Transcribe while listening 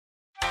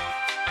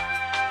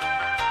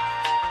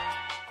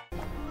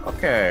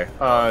Okay.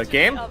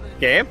 Game? Go to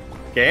Game?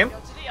 Game?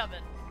 the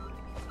oven.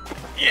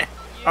 Yeah.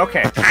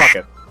 Okay, fuck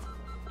it.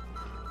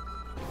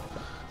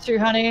 2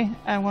 honey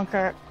and 1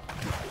 carrot.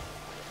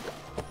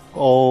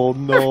 Oh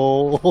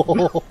no.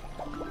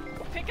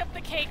 Pick up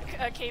the cake,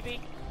 KB.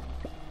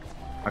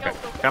 Okay,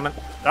 Go. coming.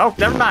 Oh,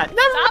 never mind.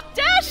 Stop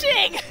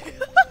dashing!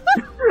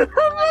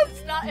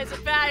 It's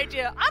a bad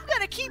idea. I'm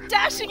gonna keep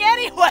dashing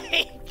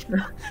anyway!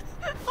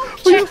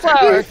 2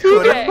 flour,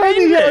 2 egg.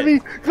 Running at me,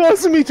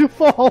 causing me to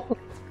fall.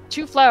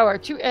 2 flour,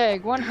 2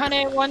 egg, 1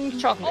 honey, 1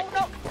 chocolate.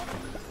 Oh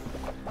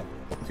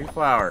no! 2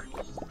 flour.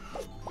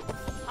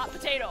 Hot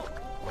potato.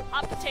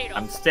 Hot potato.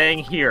 I'm staying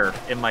here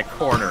in my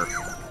corner.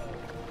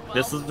 Well,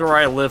 This is where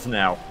I live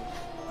now.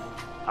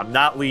 I'm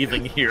not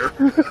leaving here.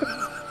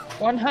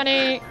 1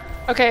 honey.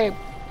 Okay,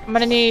 I'm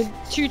gonna need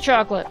 2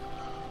 chocolate.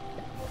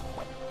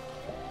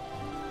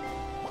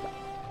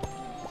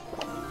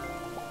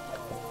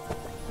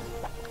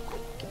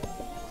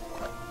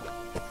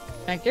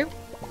 Thank you.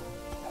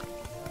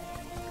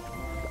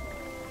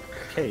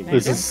 Okay,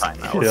 This is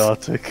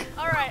chaotic.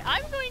 Alright,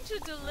 I'm going to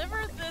deliver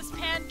this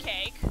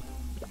pancake,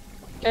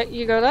 Okay,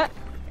 you go that.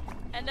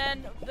 and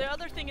then the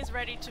other thing is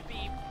ready to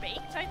be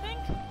baked, I think?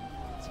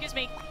 Excuse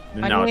me.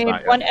 No, I it's need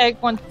not 1 yet. egg,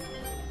 1.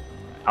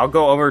 I'll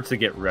go over to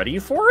get ready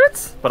for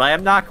it, but I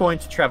am not going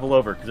to travel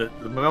over, because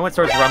the moment it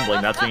starts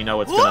rumbling, that's when you know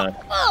it's gonna...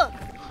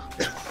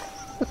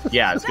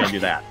 Yeah, it's gonna do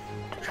that.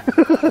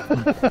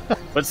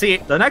 But see,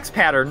 the next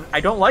pattern,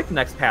 I don't like the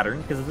next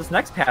pattern, because this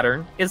next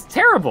pattern is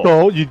terrible.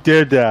 Don't you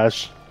dare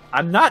dash.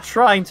 I'm not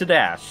trying to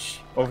dash,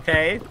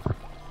 okay?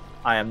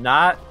 I am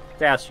not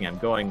dashing, I'm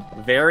going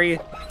very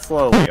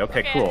slowly.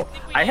 Okay, cool.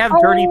 I have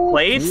dirty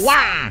plates,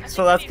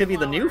 so that's gonna be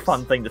the new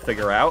fun thing to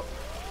figure out.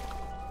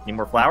 Need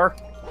more flour?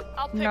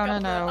 I'll pick No, up no,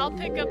 no. I'll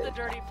pick up the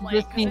dirty plate.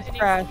 This 'cause needs it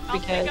trash I'll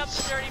pick up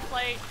because- the dirty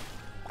plate.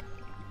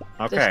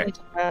 This Okay. needs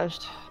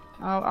trashed.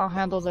 I'll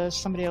handle this.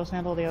 Somebody else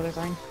handle the other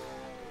thing.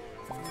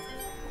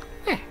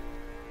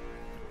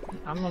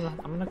 I'm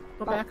gonna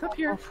go back up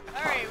here.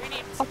 Alright, we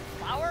need some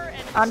flour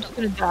and I'm some... just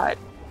gonna die.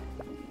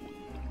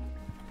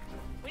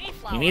 We need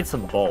flour. You need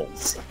some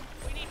bowls.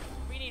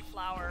 We need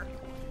flour.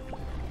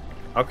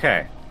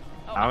 Okay.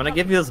 Oh, I'm gonna no.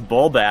 give you this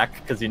bowl back,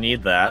 because you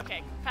need that.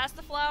 Okay, pass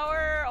the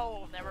flour.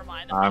 Oh, never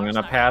mind. The I'm flour's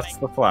gonna not pass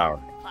coming. the flour.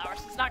 Flour.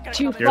 It's not gonna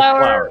 2 come in. Here's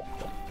flour.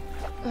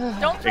 flour.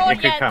 Don't It- throw it it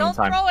could yet. come Don't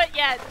time. throw it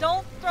yet.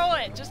 Don't throw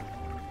it. Just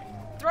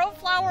throw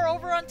flour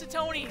over onto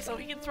Tony so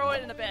he can throw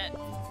it in a bit.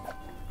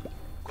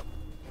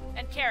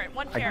 And carrot.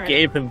 1 I carrot.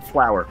 gave him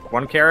flour.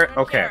 1 carrot? 1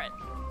 Okay. carrot.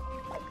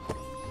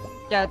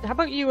 Yeah, how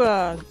about you,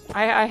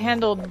 I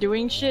handled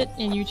doing shit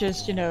and you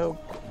just, you know,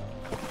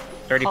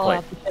 Dirty call plate.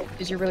 out the shit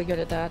because you're really good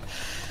at that.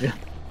 Yeah.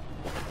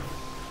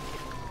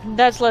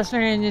 That's less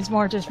learning, it's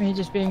more just me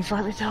just being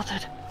slightly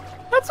tilted.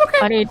 That's okay.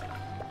 I need...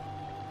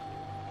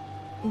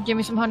 Give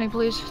me some honey,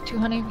 please. 2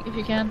 honey, if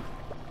you can.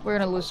 We're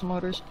gonna lose some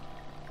motors.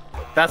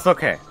 That's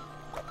okay.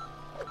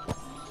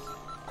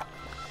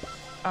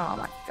 Oh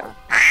my god.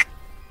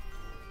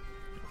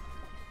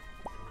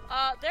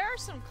 There are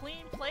some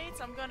clean plates.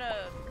 I'm gonna...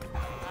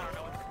 I don't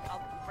know.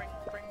 I'll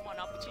bring one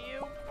up to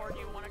you. Or do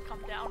you want to come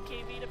down,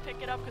 KB, to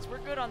pick it up? Because we're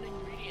good on the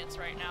ingredients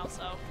right now,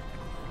 so...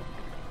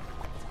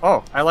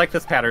 Oh, I like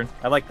this pattern.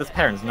 I like this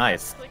pattern. It's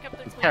nice. Click up the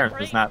This clean pattern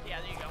plate. is not...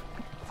 Yeah, there you go.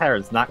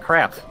 Pattern's not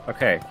crap.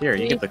 Okay, here,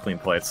 you get the clean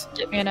plates.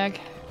 Get me an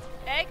egg.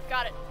 Egg?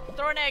 Got it.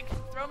 Throw an egg.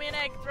 Throw me an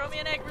egg. Throw me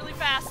an egg really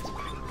fast.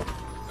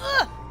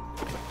 Ugh!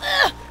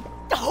 Ugh!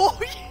 Oh,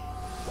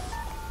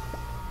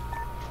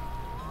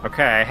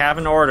 Okay, I have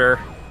an order.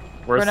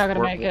 We're not gonna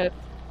make it.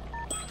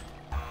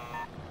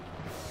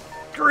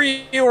 Screw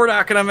you, we're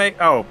not gonna make...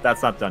 Oh,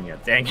 that's not done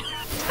yet. Dang it.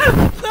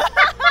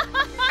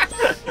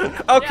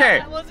 Okay,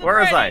 that wasn't where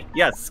was I? ready.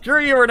 Yes, screw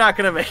you, we're not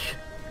gonna make...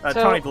 So,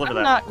 Tony, deliver I'm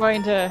that. not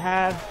going to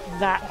have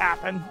that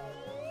happen.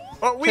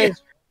 Oh, we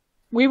 'Cause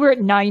we were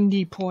at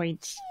 90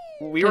 points.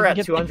 we were at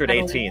Get the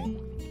 218.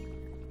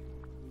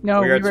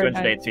 No, we were at at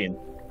 218.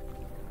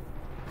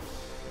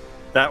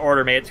 That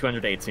order made it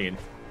 218.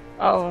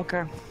 Oh,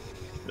 okay.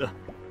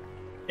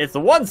 It's a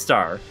 1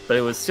 star, but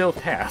it was still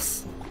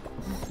pass.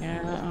 Yeah,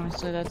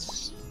 honestly,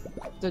 that's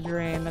the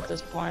dream at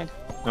this point.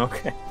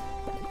 Okay.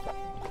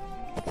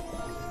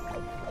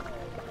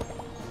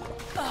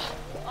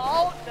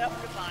 Oh, no,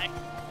 goodbye.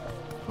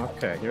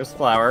 Okay, here's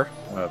flour.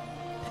 I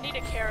need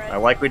a carrot. I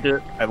like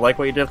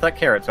what you did with that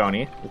carrot,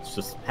 Tony. It's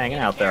just hanging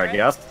out there, I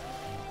Carrot. guess.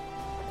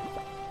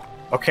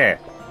 Okay.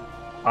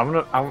 I'm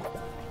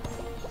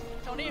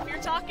Tony, if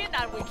you're talking,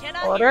 we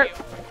cannot Order. hear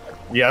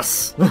you.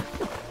 Yes.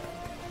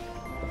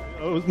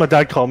 Oh, my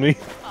dad called me.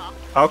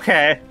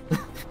 Okay.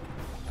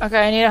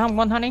 Okay, I need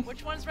 1 honey.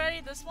 Which one's ready?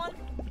 This one?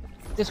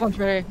 This one's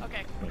ready.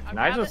 Okay. I'll Can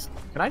I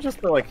grab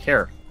just go like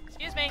here? it.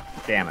 Excuse me.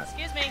 Damn it.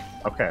 Excuse me.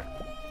 Okay.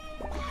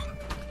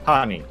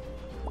 Honey.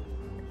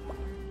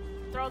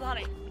 Throw the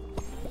honey.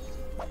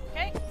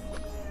 Okay.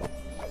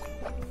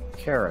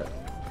 Carrot.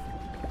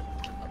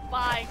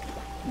 Bye.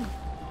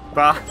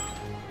 Bah.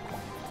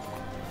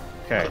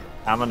 Okay.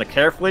 I'm gonna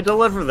carefully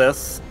deliver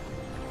this.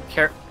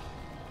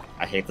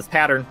 I hate this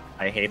pattern.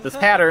 I hate this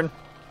pattern.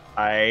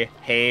 I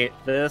hate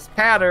this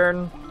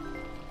pattern.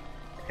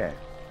 Okay.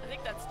 I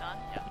think that's done.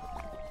 Yeah.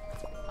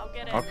 I'll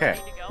get it Okay.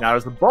 ready to go. Now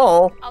there's a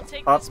bowl. I'll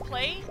take up. this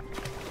plate.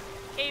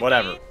 KV,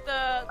 Whatever.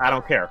 I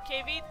don't care.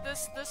 KV,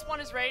 this one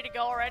is ready to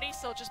go already,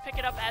 so just pick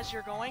it up as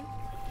you're going.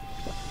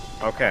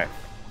 Okay.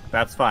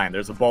 That's fine.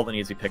 There's a bowl that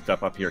needs to be picked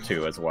up here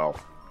too as well.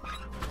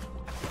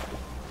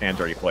 And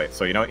dirty plate.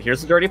 So you know what?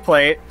 Here's the dirty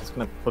plate. Just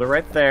gonna put it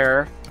right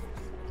there.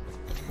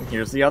 And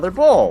here's the other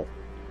bowl.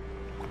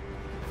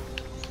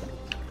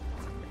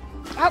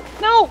 Oh,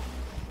 no!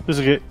 This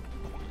is good.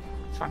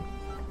 It's fine.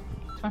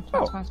 It's fine, it's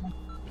fine, it's fine, it's fine.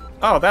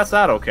 Oh, that's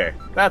not okay.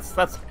 That's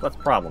a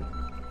problem.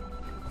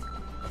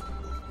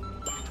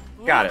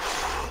 Got it.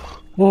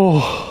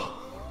 Oh.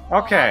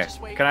 Okay.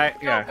 Just wait. Can I? Go,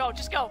 Yeah. go,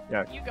 just go.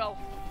 Yeah. You go.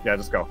 Yeah.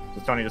 Just go.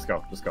 Just Tony. Just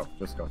go. Just go.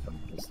 Just go. Tony.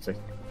 Just take.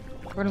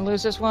 We're gonna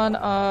lose this one.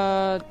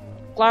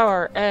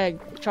 Flour, egg,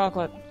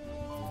 chocolate.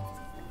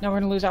 No, we're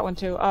gonna lose that one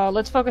too.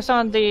 Let's focus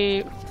on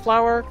the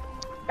flour,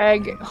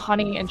 egg,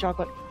 honey, and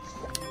chocolate.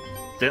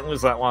 Didn't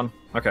lose that one.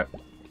 Okay.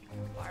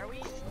 Why are we?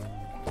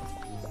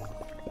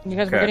 You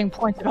guys Okay. are getting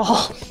points at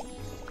all.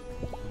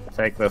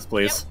 Take this,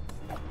 please.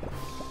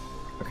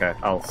 Okay.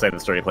 I'll save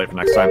this dirty plate for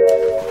next time.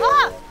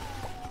 Ah!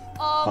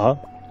 Huh?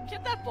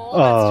 Get that bowl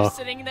that's just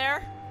sitting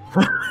there.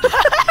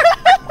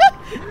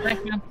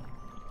 Thanks, man.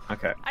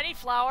 Okay. I need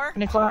flour.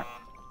 Any flour?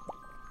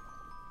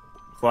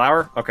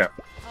 Flour. Okay.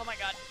 Oh my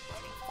god.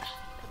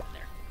 Put it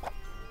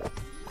there.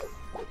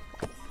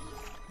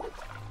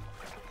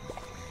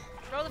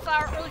 Throw the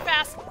flour really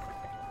fast.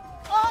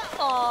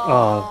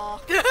 Oh.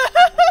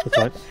 That's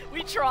right.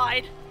 We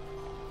tried.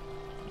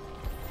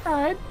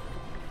 All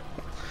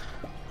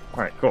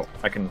right. Cool.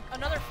 I can.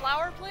 Another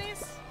flour,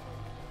 please.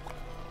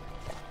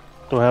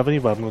 Don't have any,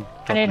 but I'm gonna.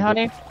 I need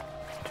honey.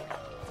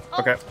 Oh,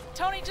 Okay.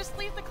 Tony, just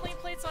leave the clean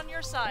plates on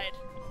your side.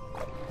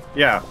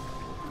 Yeah.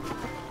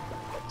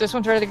 This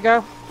one's ready to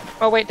go.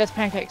 Oh wait, that's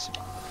pancakes.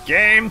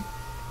 Game.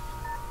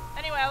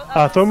 Anyway,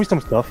 Throw me some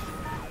stuff.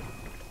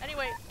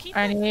 Anyway, keep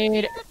I the-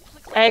 need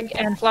keep the egg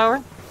and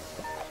flour.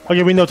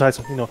 Okay, we know,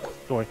 Tyson. We know.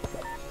 Don't worry.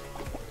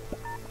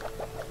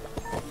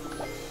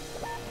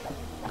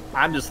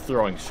 I'm just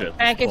throwing shit. at this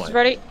Pancakes point.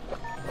 ready.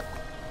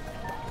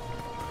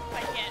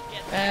 I can't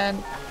get that.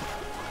 And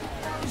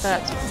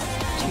that's 2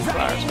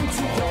 flours.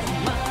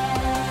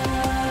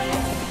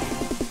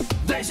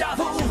 Deja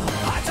vu,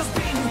 I just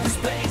been in this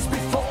place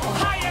before.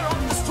 Higher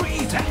on the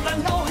street, and I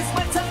know it's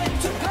my time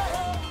to go.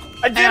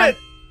 I did it.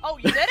 Oh,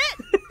 you did it?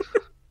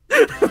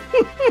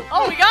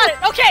 Oh, we got it.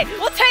 Okay,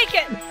 we'll take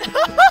it.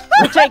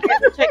 Take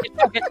it, take it,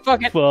 fuck it,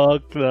 fuck it.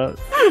 Fuck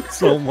that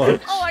so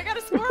much. Oh, I got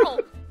a squirrel.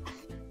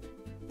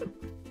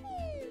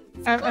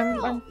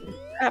 I'm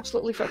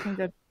absolutely fucking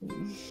good.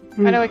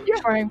 I know I keep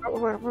trying, but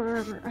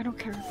whatever. I don't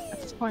care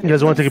at this point. You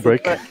guys want to take a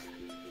break?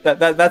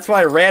 That's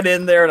why I ran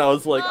in there and I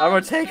was like, I'm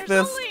gonna take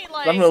There's this. only,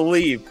 like- I'm gonna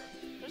leave.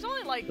 There's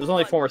only like There's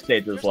only what? 4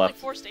 stages There's left.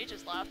 like 4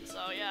 stages left, so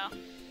yeah.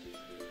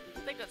 I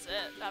think that's it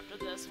after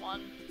this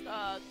one.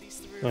 These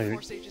 3 or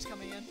 4 stages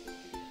coming in.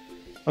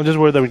 I'm just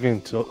worried that we're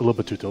getting a little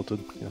bit too tilted.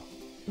 Yeah.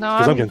 No,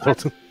 Because I'm getting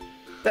tilted.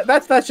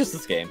 That's just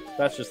this game.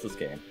 That's just this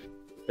game.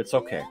 It's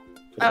okay.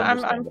 It's I'm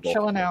understandable.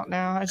 chilling out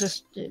now. I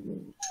just if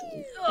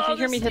Oh, you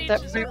hear me the hit that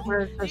stages point are-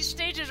 where These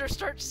stages are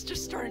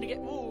just starting to get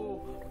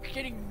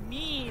getting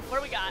mean. What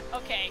do we got?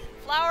 Okay,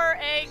 flour,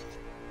 egg,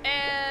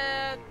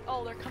 and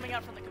oh, they're coming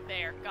out from the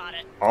conveyor. Got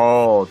it.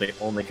 Oh, they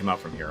only come out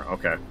from here.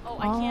 Okay. Oh,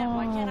 I can't.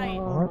 Why can't I?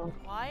 Oh.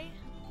 Why?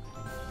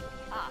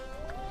 Ah.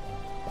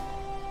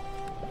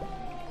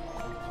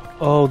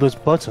 Oh, there's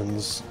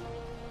buttons.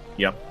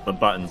 Yep, the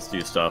buttons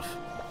do stuff.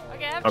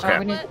 Okay, I have Okay.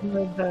 we need chocolate. to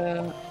move the.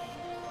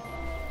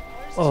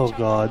 Where's the Oh chocolate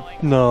god. going?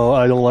 No,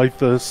 I don't like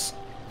this.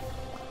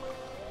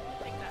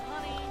 Take that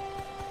honey.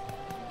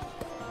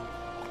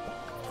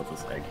 Put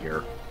this egg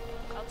here.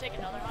 I'll take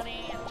another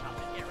honey and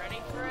chocolate. Get ready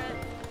for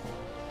it.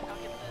 I'll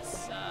get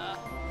this.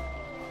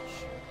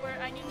 Where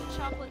I need the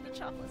chocolate. The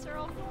chocolates are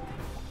all going.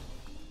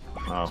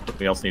 Oh,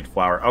 we also need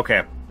flour.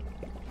 Okay.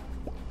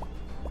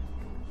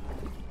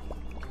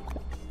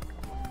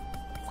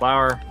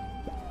 Flour.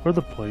 Where are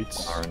the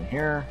plates? Flour in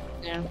here.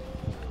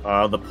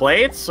 Yeah. The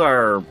plates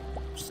are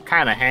just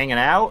kind of hanging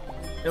out,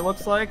 it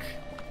looks like.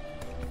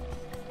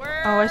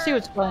 Where? Oh, I see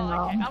what's going okay.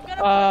 on. I'm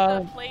gonna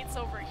put the plates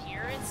over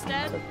here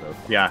instead.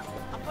 Yeah.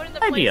 I'm putting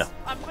the Idea. plates.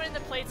 I'm putting the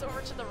plates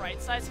over to the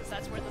right side since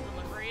that's where the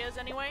delivery is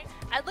anyway.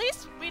 At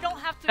least we don't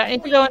have to. I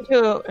need to clean- go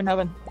into an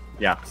oven.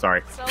 Yeah,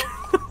 sorry. So,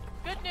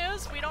 good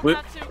news, we don't We-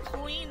 have to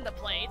clean the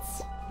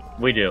plates.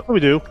 We do. Oh, we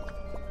do.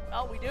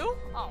 Oh, we do?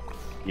 Oh.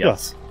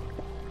 Yes.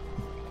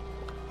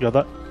 You got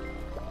that?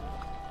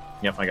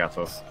 Yep, I got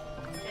this.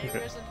 Okay,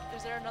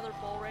 is there another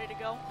bowl ready to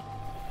go?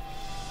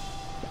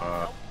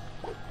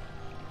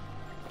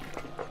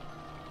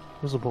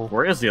 Where's the bowl?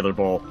 Where is the other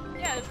bowl?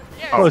 Yeah,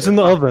 yeah. Oh, it's in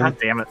the oven. God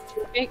damn it.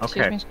 Excuse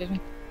Okay. me, excuse me.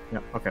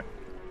 Yep, okay.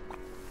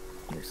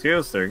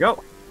 Excuse, there you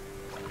go.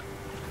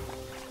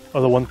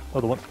 Other one.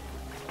 Other one.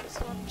 This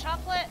one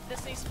chocolate,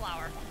 this needs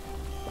flour.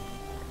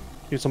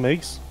 Here's some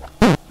eggs.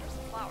 Where's the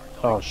flour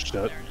going? Oh, shit.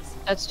 There it is.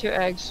 That's 2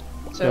 eggs.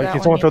 So Yeah, that can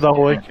one someone throw needs that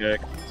to- away?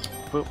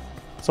 Okay.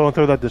 Someone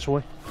throw that dish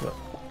away. Yeah.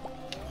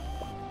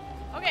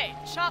 Okay,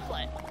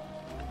 chocolate.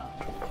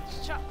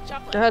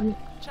 Chocolate. Go ahead.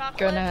 Chocolate.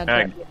 Go ahead.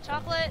 Egg.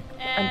 Chocolate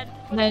and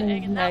put then the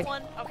egg in that egg.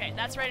 one. Okay,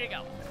 that's ready to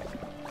go.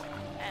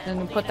 And Then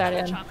we'll put need that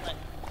another in. Chocolate.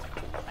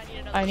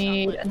 I I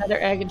need chocolate. another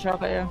egg and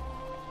chocolate. Yeah.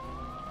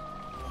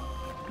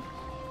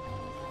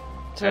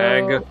 So,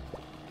 Egg.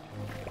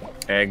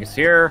 Eggs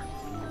here.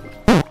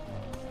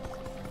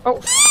 Oh,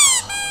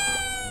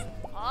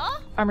 Huh?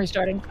 I'm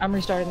restarting. I'm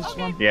restarting this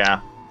Okay. one.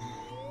 Yeah.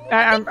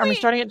 I'm we-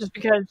 restarting it just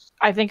because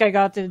I think I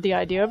got the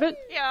idea of it.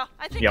 Yeah,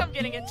 I think Yep. I'm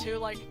getting it too.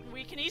 Like,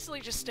 we can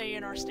easily just stay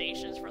in our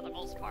stations for the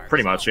most part.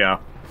 Pretty so. much, yeah.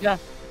 Yeah.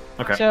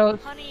 Okay. So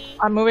Honey.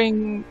 I'm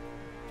moving.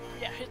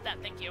 Yeah, hit that.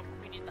 Thank you.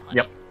 We need the honey.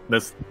 Yep.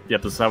 This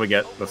is how we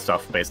get the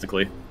stuff,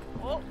 basically.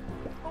 Oh,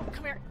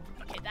 come here.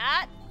 Okay,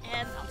 that,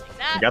 and I'll take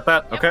that. You got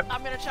that? Yep, Okay.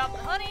 I'm gonna chop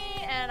the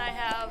honey, and I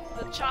have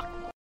the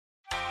chocolate.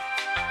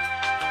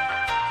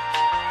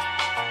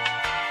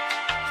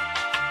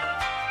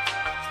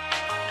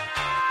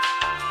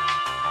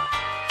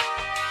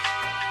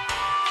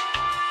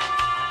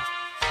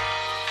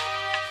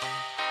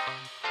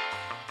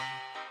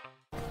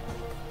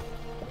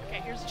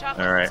 Okay, here's the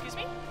chocolate. All right. Excuse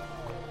me.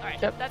 All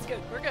right, Yep. that's good.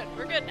 We're good.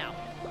 We're good now.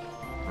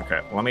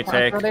 Okay. Let me Alright,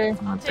 take. brother. I'm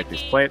gonna take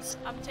these plates.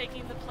 I'm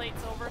taking the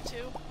plates over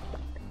too.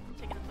 I'm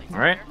taking the plates All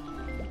right. over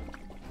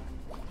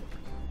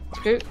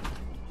Scoot.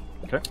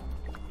 Okay.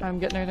 I'm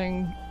getting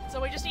everything. here. So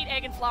we just need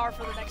egg and flour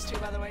for the next two,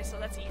 by the way. So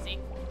that's easy.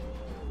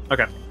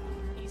 Okay.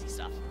 Easy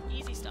stuff.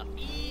 Easy stuff.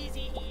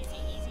 Easy, easy,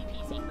 easy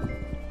peasy.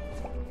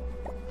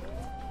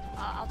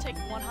 I'll take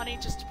one honey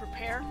just to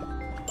prepare.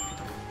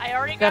 I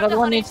already That got other the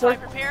one honey, needs so I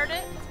to- prepared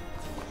it.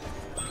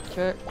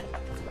 Sure.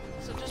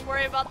 So just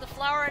worry about the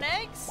flour and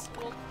eggs.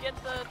 We'll get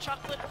the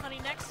chocolate and honey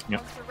next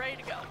Yep. once we're ready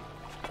to go.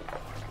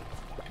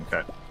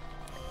 Okay.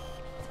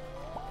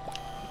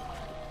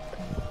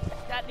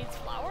 That needs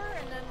flour,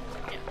 and then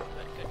yeah,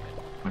 good.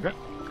 Okay.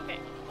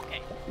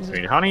 Okay. Do we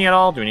need honey at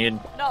all? Do we need?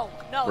 No,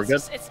 We're it's good?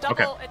 just it's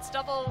double. Okay. It's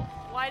double.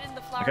 Why didn't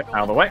the flour Okay. go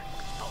Out of the in? way.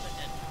 Oh, it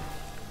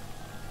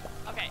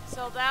did. Okay,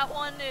 so that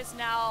one is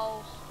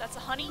now. That's a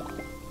honey,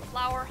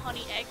 flour,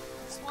 honey, egg.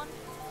 This one.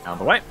 Out of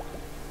the way.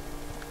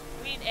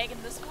 We need egg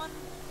in this one.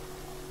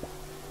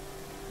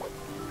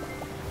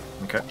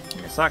 Okay. Give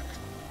me a sec.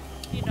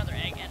 Need another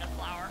egg and a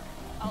flour.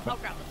 I'll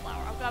grab the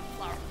flour. I'll grab the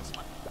flour for this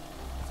one.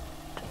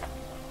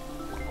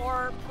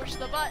 Or push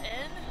the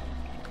button.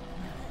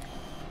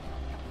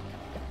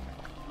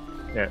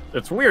 Yeah.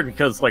 It's weird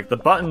because like the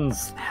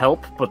buttons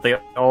help, but they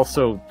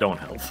also don't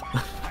help.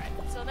 Alright,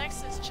 so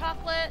next is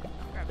chocolate. I'm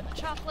grabbing the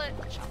chocolate.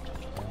 Chop.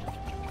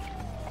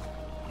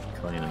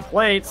 Cleaning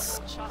plates.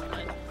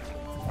 Chocolate.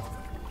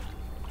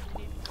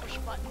 Need push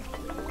button.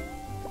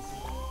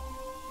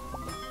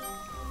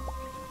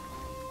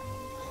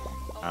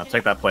 I'll Okay.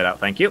 take that plate out.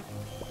 Thank you.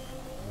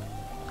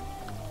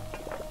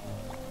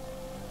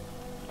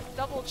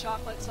 Double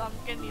chocolate, so I'm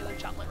getting the other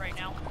chocolate right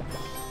now.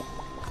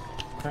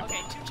 Okay.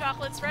 Okay, two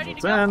chocolates ready to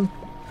It's go. in.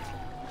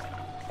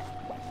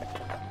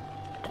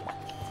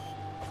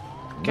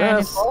 Okay, I need a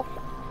This. bowl.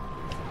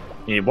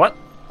 You need what?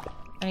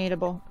 I need a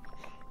bowl.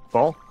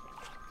 Bowl?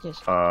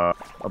 Yes. Are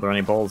there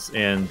any bowls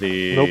in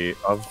the Nope.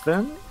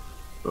 oven?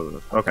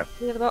 Okay.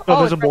 You need a bowl? No, Oh,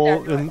 there's a it's right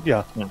bowl, there. and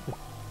yeah.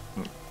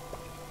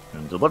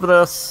 And deliver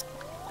this.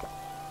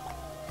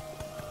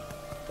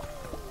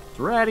 It's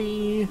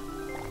ready.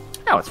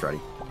 Now it's ready.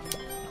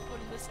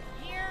 Putting this in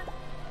here.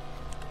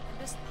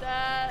 And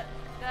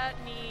that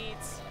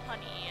needs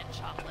honey and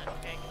chocolate.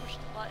 Okay, push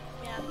the button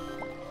again.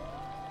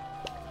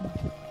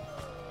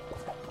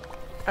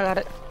 I got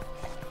it.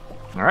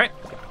 All right.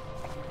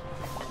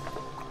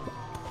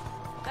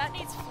 That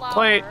needs flour.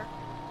 Plate.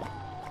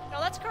 No,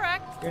 that's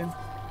correct.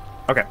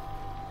 Okay.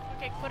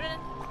 Okay, put it in.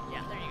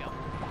 Yeah, there you go.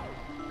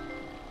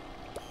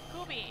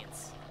 Cool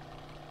beans.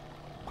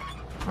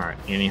 All right.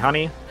 You need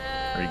honey?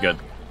 Are you good?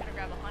 I'm gonna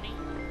grab a honey.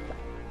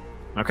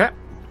 Okay.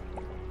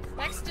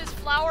 Next is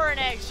flour and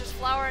eggs. Just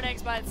flour and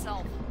eggs by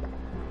itself.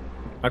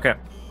 Okay.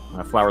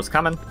 That flour's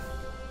coming.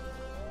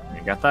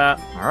 You got that?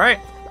 All right.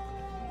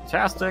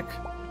 Fantastic.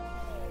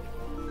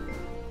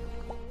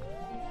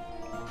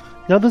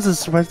 Yeah, this is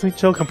surprisingly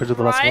chill compared to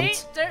the last Right?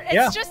 ones. It's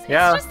Yeah, just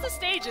yeah. it's just the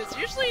stages.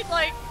 Usually,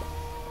 like,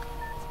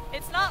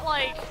 it's not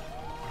like.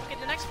 Okay,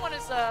 the next one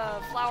is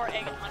flour,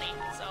 egg, and honey.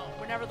 So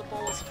whenever the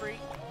bowl is free.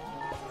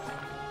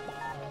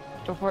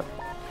 Go for it.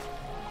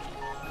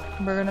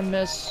 We're gonna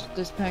miss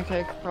this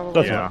pancake probably.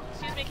 That's Yeah.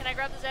 Excuse me, can I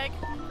grab this egg?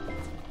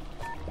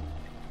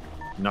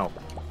 No.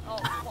 Oh,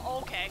 well,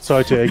 okay.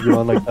 Sorry to egg you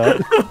on like that.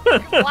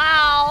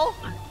 Wow.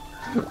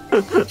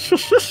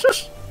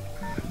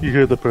 You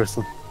hear the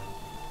person.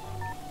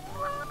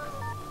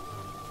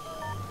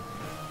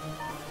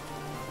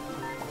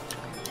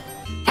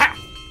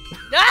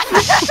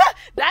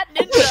 That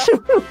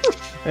ninja.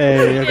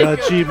 Hey, I got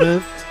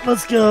achievement.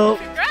 Let's go.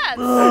 Congrats.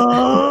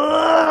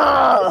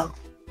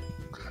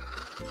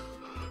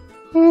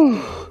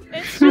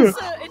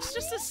 It's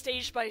just a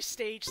stage by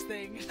stage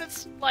thing.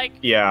 It's like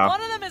Yeah.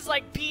 one of them is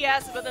like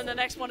BS, but then the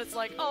next one it's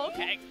like, oh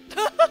okay.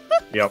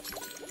 Yep.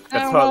 And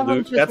That's one how of them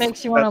Luke. just That's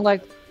makes you want to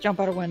like jump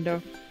out a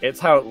window. It's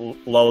how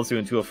it lulls you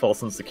into a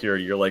false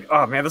insecurity. You're like,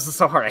 oh man, this is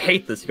so hard. I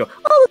hate this. You go,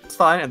 oh, that's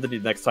fine. And then the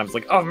next time it's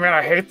like, oh man,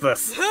 I hate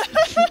this.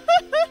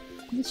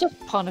 It's just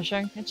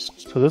punishing. It's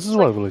So this is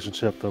what a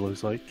relationship that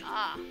looks like.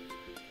 Ah.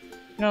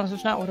 no, this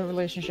is not what a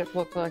relationship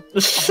looks like.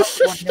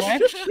 Anyway,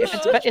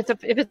 if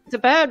it's a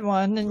bad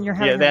one, then you're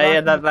having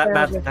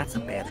that's a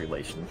bad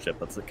relationship.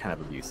 That's kind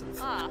of abusive.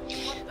 Ah. What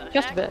the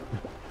just a heck? bit.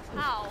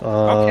 How?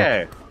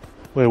 Okay.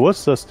 Wait,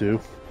 what's this do?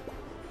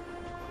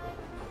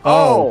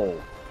 Oh.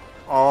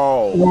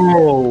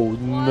 Whoa,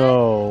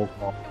 no.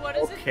 What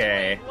is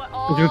okay. it doing?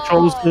 What? It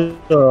controls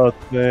the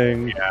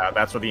thing. Yeah,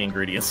 that's where the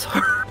ingredients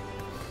are.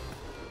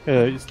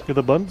 Yeah, you get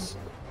the buns?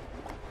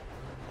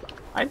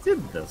 I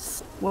did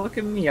this. Look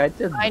at me, I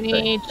did the I thing.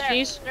 need There,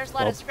 cheese. there's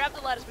lettuce. Grab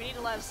the lettuce. We need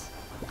the lettuce.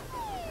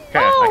 Okay,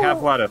 I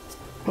have lettuce.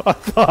 I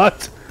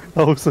thought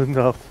that was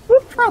enough. We'll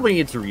probably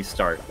need to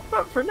restart.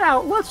 But for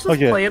now, let's just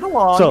Okay, play it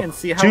along so, and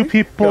see how two we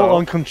people go.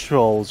 on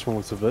controls from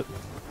looks of it.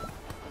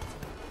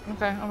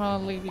 Okay, I'm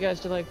gonna leave you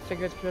guys to like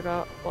figure it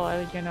out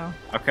while you know.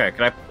 Okay,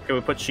 can we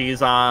put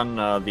cheese on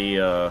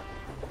the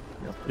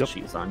put Yep.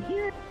 cheese on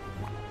here.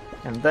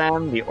 And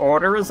then the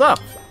order is up.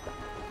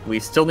 We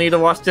still need to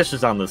wash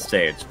dishes on this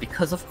stage,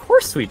 because of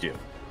course we do.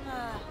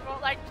 Well,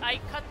 I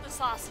cut the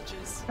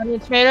sausages. I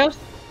need tomatoes.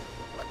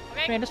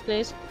 Okay. Tomatoes,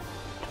 please.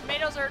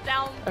 Tomatoes are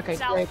down Okay,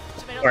 south. great.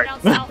 Tomatoes Alright. are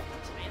down south.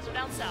 Tomatoes are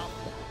down south.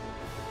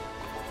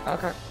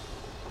 Okay.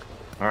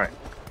 Alright.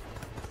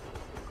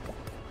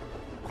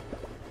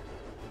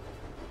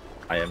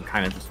 I am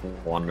kind of just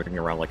wandering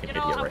around like an You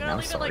know, idiot I'm right gonna now,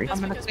 leave sorry. it like this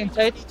I'm gonna because clean we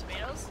just plates. need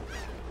tomatoes.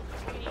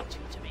 We need 2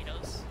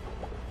 tomatoes.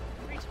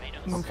 3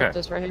 tomatoes. I'm gonna Okay. put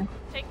this right here.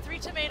 Take 3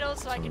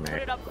 tomatoes so I can put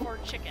it up for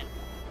chicken.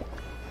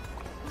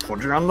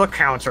 Put it on the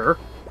counter.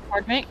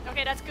 Pardon me.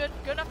 Okay, that's good.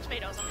 Good enough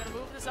tomatoes. I'm gonna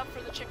move this up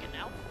for the chicken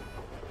now.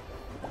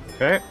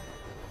 Okay.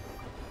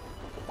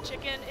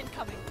 Chicken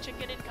incoming.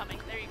 Chicken incoming.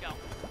 There you go.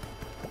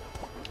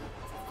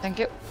 Thank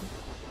you.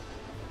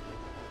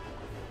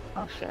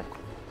 Oh shit.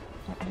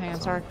 Hang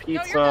on, sorry. No,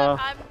 you're Pizza. good.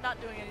 I'm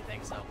not doing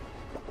anything, so.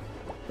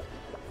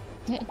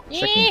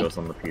 Chicken goes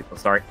on the pizza.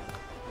 Sorry.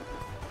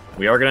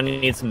 We are gonna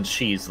need some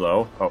cheese,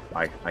 though. Oh,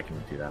 I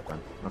can do that then.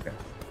 Okay.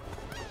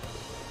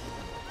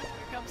 Here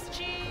comes the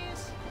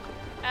cheese.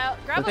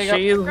 Grab The a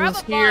cheese grab is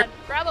a bun. here.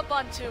 Grab a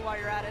bun too while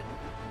you're at it.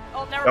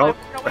 Oh, never Oh. mind.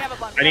 No, we have a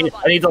bun. I We have need a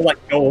bun. I need to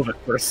let go of it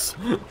first.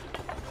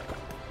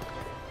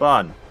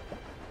 Bun.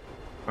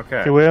 Okay.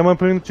 Okay, where am I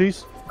putting the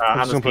cheese? On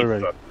just this gonna put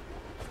it pizza.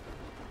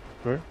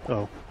 Where?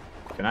 Oh,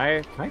 Can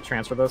I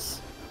transfer this?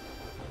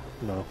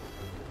 no.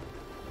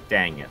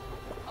 Dang it.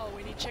 Oh,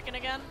 we need chicken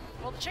again?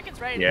 Well, the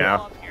chicken's ready Yeah. to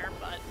go up here,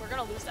 but we're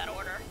gonna lose that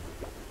order.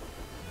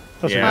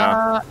 That's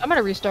Yeah. I'm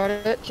gonna restart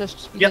it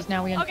just because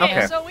now we Okay,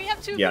 Okay. so we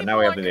have 2 Yeah, people now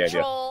we have in the idea.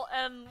 control,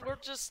 and we're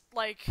just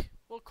like,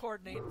 we'll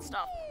coordinate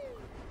stuff.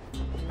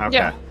 Okay.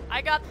 Yeah.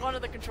 I got one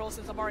of the controls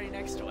since I'm already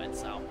next to it,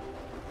 so.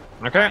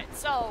 Okay. Alright,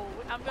 so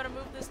I'm gonna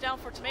move this down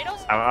for tomatoes.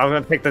 I'm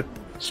gonna take the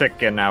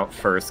chicken out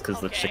first because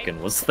the Okay.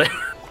 chicken was there.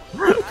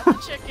 Grab the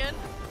chicken.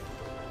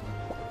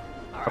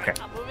 Alright, Okay.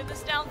 I'm moving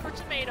this down for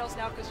tomatoes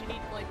now because you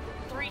need like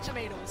 3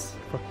 tomatoes.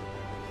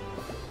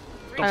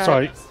 3 Oh,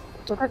 sorry.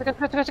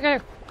 tomatoes. Okay.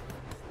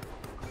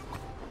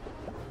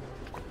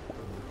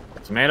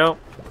 Tomato.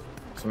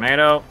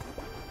 Tomato.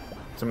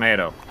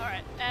 Tomato.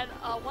 Alright, and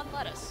 1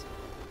 lettuce.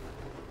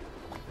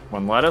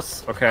 1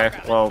 lettuce. Okay. Grab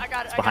it. Well, I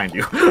got it, it's I got behind it.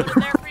 you. Put it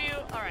there for you.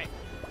 Alright.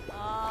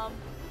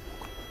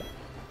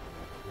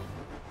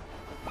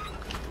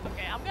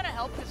 Okay, I'm gonna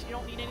help because you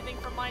don't need anything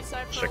from my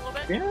side for a little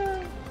bit. Yeah.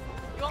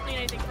 You won't need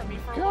anything from me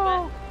for a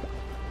little bit.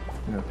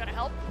 Yeah. I'm gonna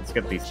help. Let's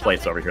get these Chop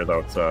plates it. over here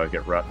though to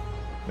get rut.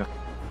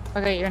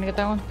 Okay, you're gonna get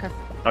that one? Okay.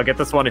 I'll get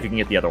this one if you can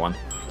get the other one.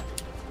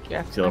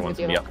 Yeah. The other one's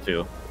gonna be up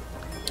too.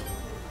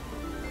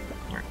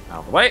 Alright, out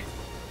of the way.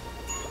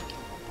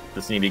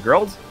 This need to be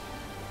grilled.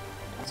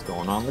 It's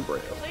going on the grill.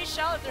 Please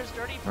shout if there's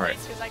dirty Alright.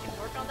 plates because I can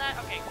work on that.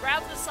 Okay,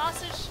 grab the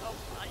sausage. Oh,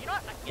 you know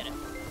what? I can get it.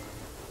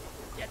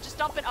 Yeah, just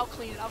dump it. I'll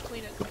clean it. I'll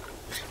clean it.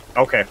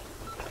 Okay.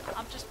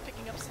 I'm just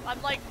picking up.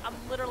 I'm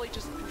literally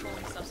just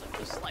controlling stuff. So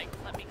just like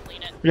let me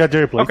clean it. We got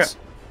dairy plates.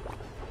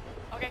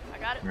 Okay, I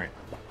got it. Alright.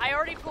 I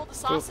already pulled the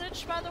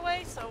sausage, by the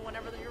way. So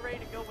whenever you're ready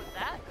to go with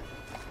that.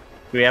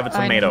 Do we have a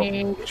I tomato?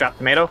 need- Chopped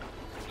tomato?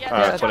 Yeah,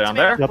 Yeah, put it on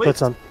there. Yep, please.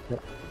 that's on.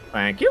 Yep.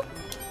 Thank you.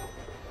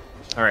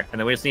 Alright, and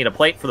then we just need a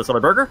plate for this other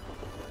burger.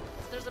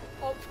 There's a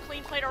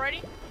clean plate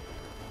already.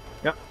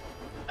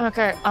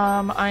 Okay,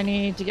 I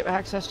need to get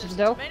access to the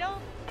dough. Tomato,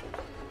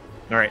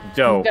 Alright,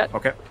 dough. Got-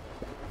 Okay.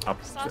 I'll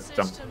sausage, just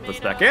dump tomato, this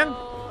back in.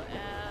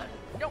 and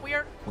no, we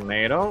are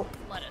Tomato.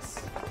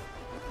 lettuce.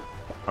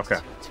 Okay.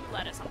 Two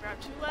lettuce. I'll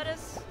grab 2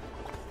 lettuce.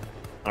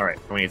 Alright,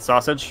 we need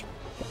sausage.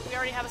 We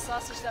already have a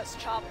sausage that's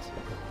chopped.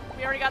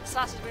 We already got the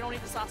sausage. We don't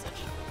need the sausage.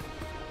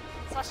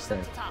 Sausage is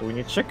at the top. We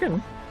need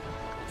chicken.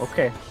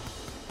 Okay.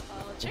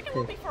 Chicken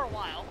will be for a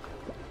while.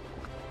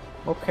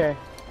 Okay.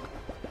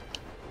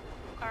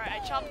 Alright, I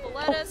chopped the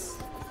lettuce.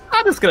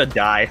 I'm just gonna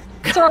die.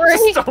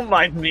 Sorry. Don't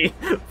mind me.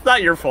 It's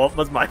not your fault,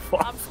 it's my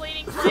fault. I'm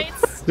cleaning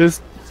plates.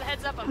 This Just a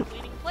heads up, I'm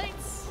cleaning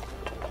plates.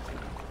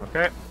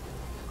 Okay.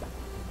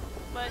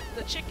 But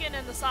the chicken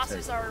and the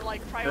sausage are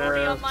like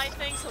priority on my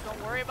thing, so don't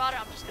worry about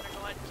it. I'm just gonna go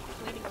ahead and keep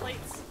cleaning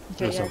plates.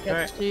 Okay, Yes, yeah, okay. get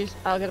this cheese.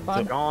 I'll get a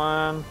bun. Click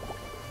on.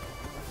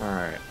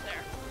 Alright, There.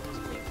 There's a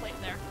clean plate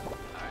in there.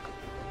 Alright.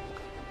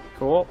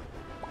 cool.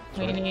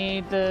 We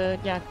need the,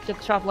 yeah, get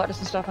the chopped lettuce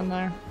and stuff in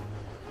there.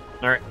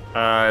 Alright,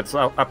 it's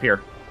up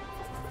here.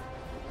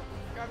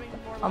 Grabbing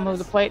more I'll move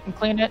the lettuce. plate and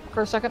clean it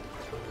for a second.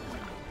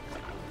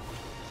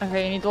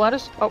 Okay, you need the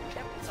lettuce? Oh,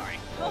 Yep, sorry.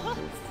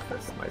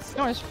 That's nice.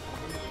 no worries.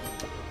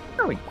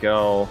 There we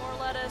go. More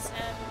lettuce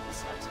and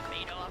a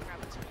tomato. I'll grab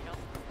a tomato.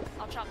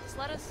 I'll chop this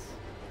lettuce.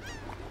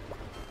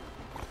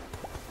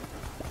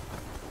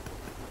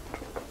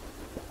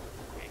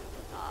 Okay.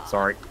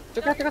 Sorry.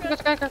 It's okay,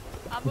 it's okay.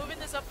 I'm moving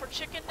this up for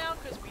chicken now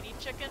because we need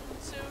chicken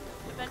soon,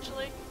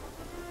 eventually.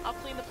 I'll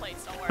clean the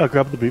plates, don't worry. I'll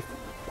grab the beef.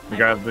 You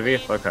got the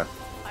beef? Okay.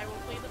 I will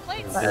clean the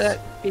plates.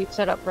 Beef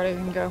set up, ready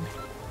to go.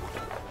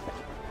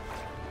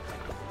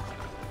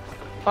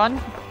 Bun?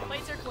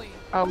 Plates are clean.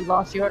 Oh, we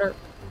lost the order.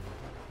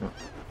 Yeah.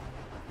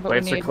 But we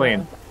Plates are need, clean.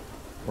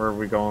 Where are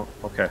we going?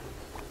 Okay.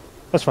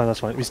 That's fine. That's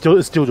fine. It's still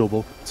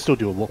doable. It's still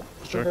doable.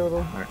 For sure.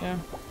 available. Alright. Yeah.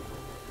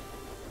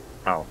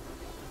 Oh.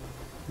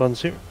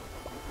 Buns here.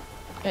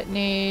 It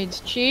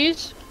needs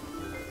cheese.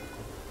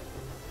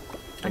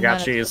 I and got then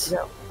it's cheese. good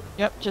to go.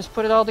 Yep, just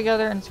put it all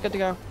together and it's good to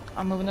go.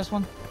 I'm moving this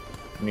one.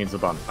 Needs a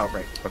bun. Oh,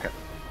 right. Okay.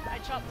 I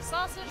chopped the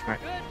sausage, we're Alright.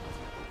 good.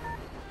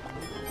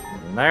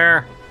 In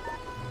there.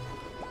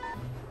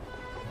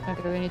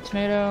 Okay, we need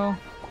tomato,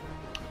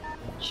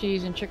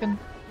 cheese, and chicken.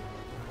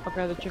 I'll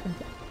grab the chicken.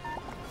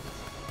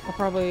 I'll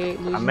probably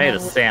lose I made a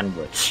another-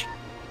 sandwich.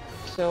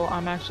 So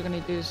I'm actually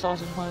going to do the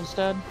sausage one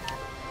instead.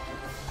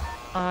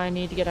 I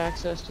need to get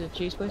access to the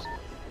cheese, please.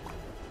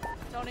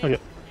 Tony? Okay.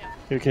 Yeah.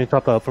 Here, can you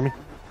top that up for me?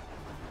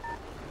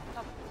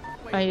 Oh,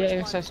 wait, I need which one?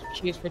 access to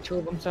cheese for 2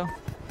 of them, so.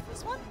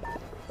 This one?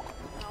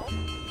 No.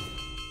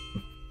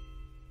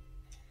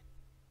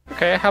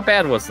 Okay, how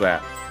bad was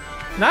that?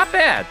 Not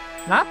bad.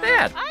 Not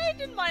bad. I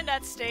didn't mind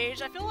that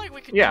stage. I feel like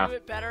we could Yeah. do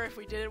it better if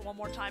we did it one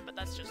more time, but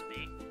that's just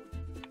me.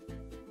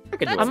 I could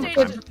do That it I'm stage,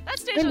 one good. time. that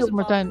stage Can do doesn't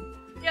one more bother. time.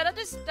 Yeah, that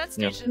stage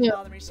Yeah. didn't Yeah.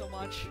 bother me so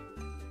much.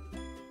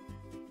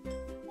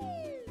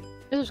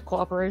 This is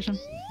cooperation.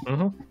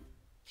 Mm-hmm.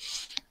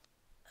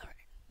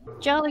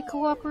 Jolly Let me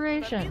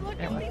cooperation. look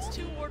at Anyway. these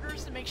 2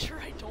 orders to make sure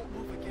I don't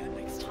move again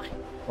next time.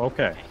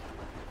 Okay.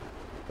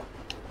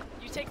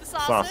 You take the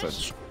sausage.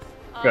 Sausage.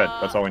 Good,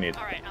 that's all we need.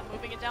 Alright, I'm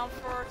moving it down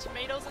for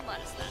tomatoes and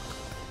lettuce then.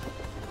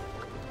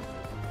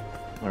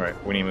 Alright,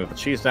 we need to move the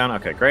cheese down.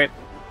 Okay, great.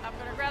 I'm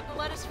gonna grab the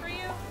lettuce for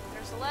you.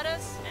 There's the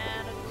lettuce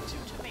and 2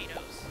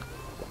 tomatoes.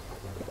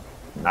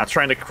 Not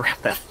trying to grab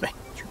that thing.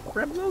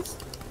 Grab those?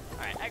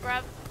 Alright, I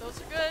grabbed those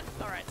are good.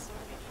 Alright, so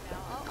what do we need now?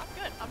 Oh, I'm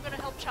good. I'm gonna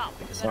help chop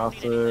because I don't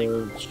need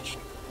anything. Sausage.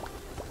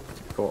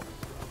 Cool.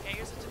 Okay,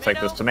 here's a tomato. Take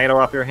this tomato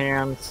off your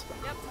hands.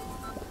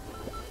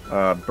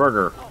 Yep.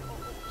 Burger. Oh,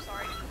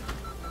 sorry.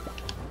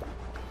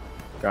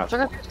 It's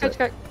Gotcha. okay, it's okay, it's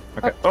okay.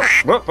 Okay. Oh,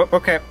 whoop, whoop,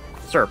 okay.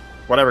 Sure.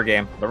 Whatever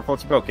game. Whatever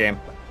floats your boat game.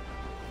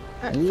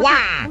 Alright,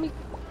 Wow. let me-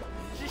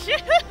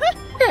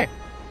 Okay.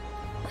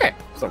 Okay.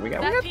 So we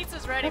got. That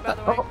pizza's ready, by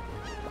the way. Oh.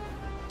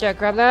 Yeah,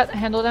 grab that,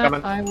 handle that.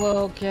 Coming. I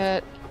will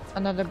get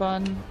another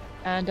bun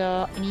and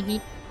I need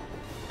meat.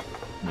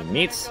 I'm gonna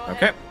Meats. go Okay.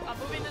 ahead. I'm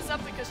moving this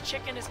up because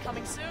chicken is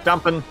coming soon.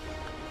 Dumping.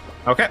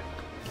 Okay. And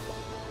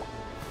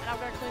I'm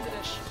gonna clean the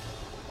dish.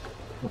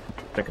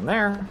 Chicken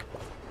there.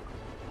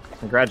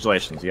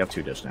 Congratulations. You have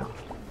 2 dish now.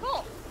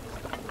 Cool.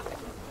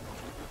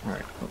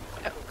 Alright. Go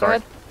Sorry.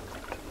 ahead.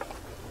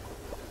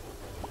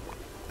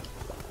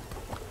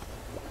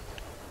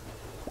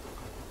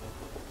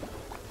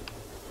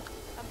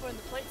 I'm putting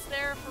the plates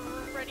there for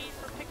ready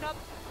for pickup.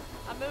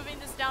 I'm moving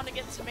this down to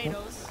get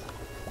tomatoes.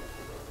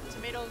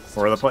 Tomatoes.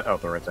 Where are the plate? Oh,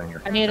 they're right down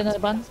here. I need another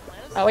bun.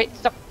 Oh, wait,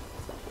 stop.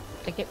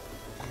 Thank you.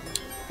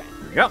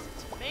 There you go.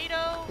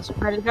 Tomato. It's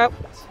ready to go.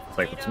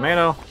 Take the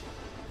tomato.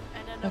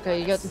 And then Okay,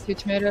 you got the 2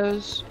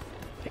 tomatoes.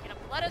 Picking up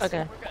the lettuce. Okay.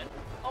 And we're good.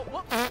 Oh,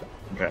 whoops.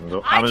 Okay, I'm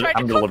I gonna tried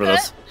to deliver cook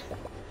this.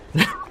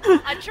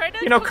 I tried to.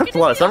 You know, cook cooked it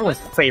in lettuce, the everyone's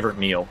oven. favorite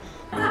meal.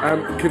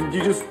 Can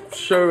you just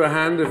show a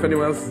hand if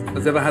anyone else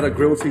has ever had a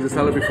grilled Caesar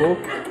salad before?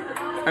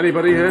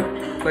 Anybody here?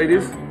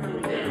 Ladies?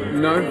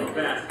 No?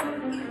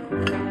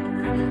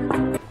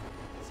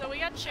 So we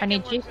got I chicken.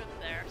 need We're cheese. good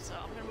there. So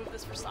I'm gonna move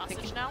this for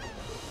sausage now. All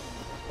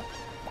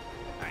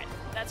right,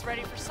 that's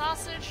ready for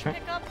sausage Okay.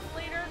 pickup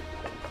later.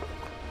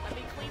 Let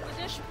me clean the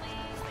dish,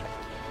 please.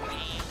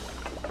 Thank you.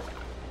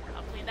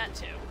 I'll clean that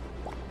too.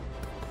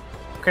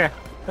 Okay,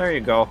 there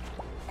you go.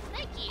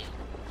 Thank you.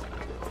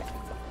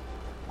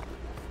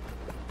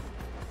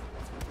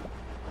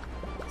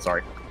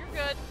 Sorry.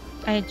 You're good.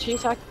 I need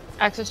cheese,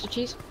 access to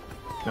cheese.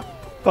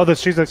 Oh,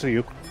 there's cheese next to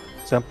you,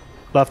 Sam.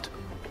 Left.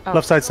 Oh,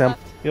 Left side, to the Sam.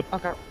 left. Yep.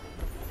 Okay.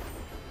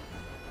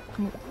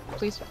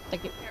 Please,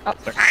 thank you. Oh,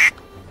 There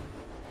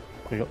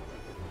you go.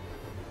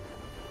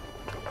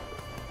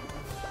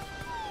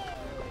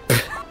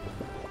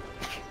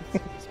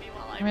 Excuse me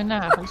while I mean,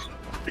 that happens.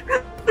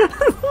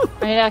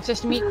 I need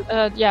access to meat.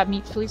 Yeah,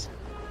 meat, please.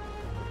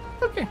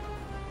 Okay.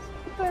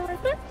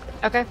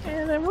 Okay.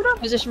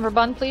 Position for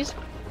bun, please.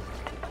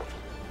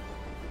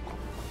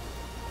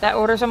 That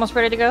order's almost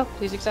ready to go.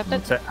 Please accept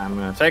it. I'm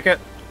gonna take it.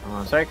 I'm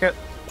gonna take it.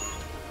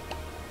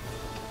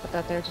 Put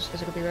that there just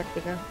because it'll be ready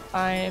to go.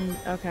 I'm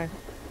okay.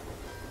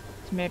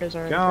 Tomatoes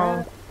are Go.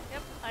 grabbed.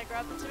 Yep, I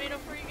grabbed the tomato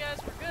for you guys.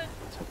 We're good.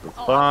 Super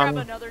Oh, I'll grab fun.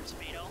 another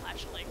tomato,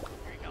 actually. Here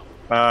you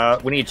go.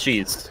 We need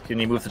cheese. Can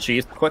you move the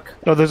cheese quick?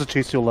 Oh, there's a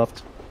cheese to your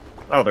left.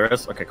 Oh, there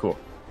is. Okay, cool.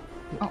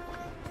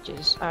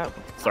 Jesus.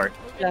 Sorry. Moving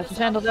Yeah, this just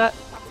handle up. that.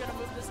 I'm gonna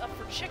move this up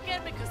for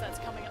chicken because that's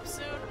coming up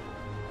soon.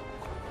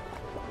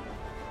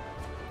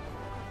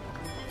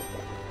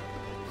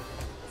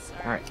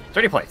 Sorry. All right,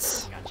 30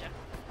 plates. Gotcha.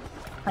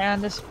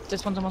 And this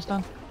one's almost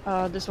done.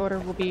 This order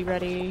will be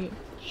ready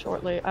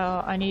shortly.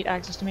 I need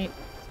access to meat.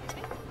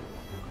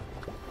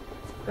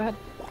 Go ahead.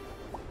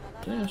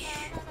 Dish.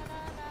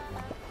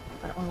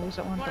 I don't want to lose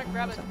that one. You wanna don't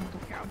grab lose it? that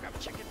one. Here, I'll grab a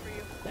chicken for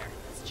you. There,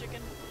 that's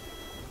chicken.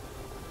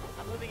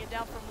 I'm moving it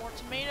down for more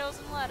tomatoes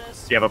and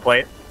lettuce. Do you have a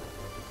plate?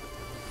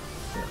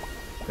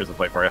 Here's a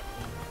plate for you.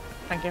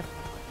 Thank you.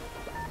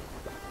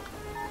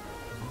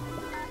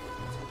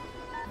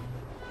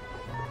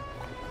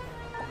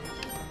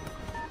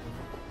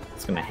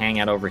 It's gonna hang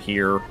out over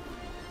here.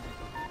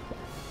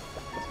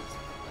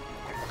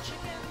 Chicken.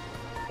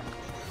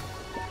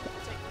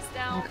 Take this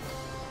down.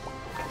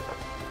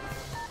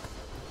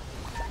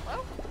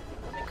 Hello?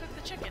 Let me cook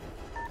the chicken.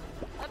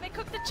 Let me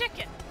cook the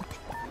chicken.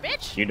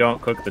 Bitch! You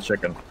don't cook the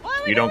chicken. Why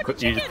am I You doing don't the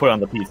cook. You just chicken? put it on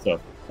the pizza.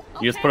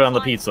 You just Okay, put it on the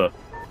fine. pizza.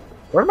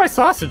 Where'd my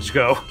sausage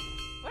go?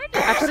 Where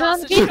did I the put it on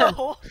the sausage pizza.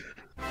 go?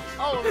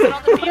 Oh, is it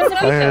on the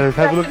pizza?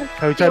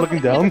 Have you tried looking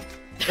down?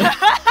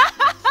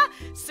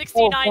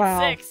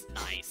 69.6.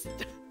 Nice.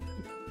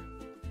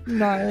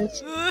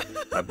 Nice.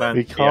 I meant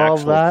We the call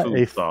actual that food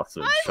a-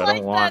 sausage. I I like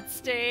don't want. that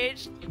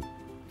stage.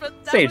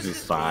 But that Stage was is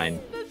just- fine.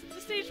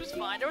 The stage was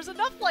fine. There was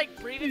enough like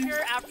breathing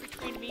here after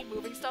between me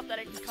moving stuff that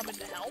I can come in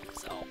to help.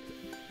 So.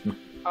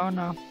 Oh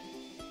no.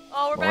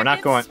 Oh, we're Well, back we're not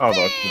in going- oh,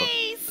 look,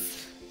 space!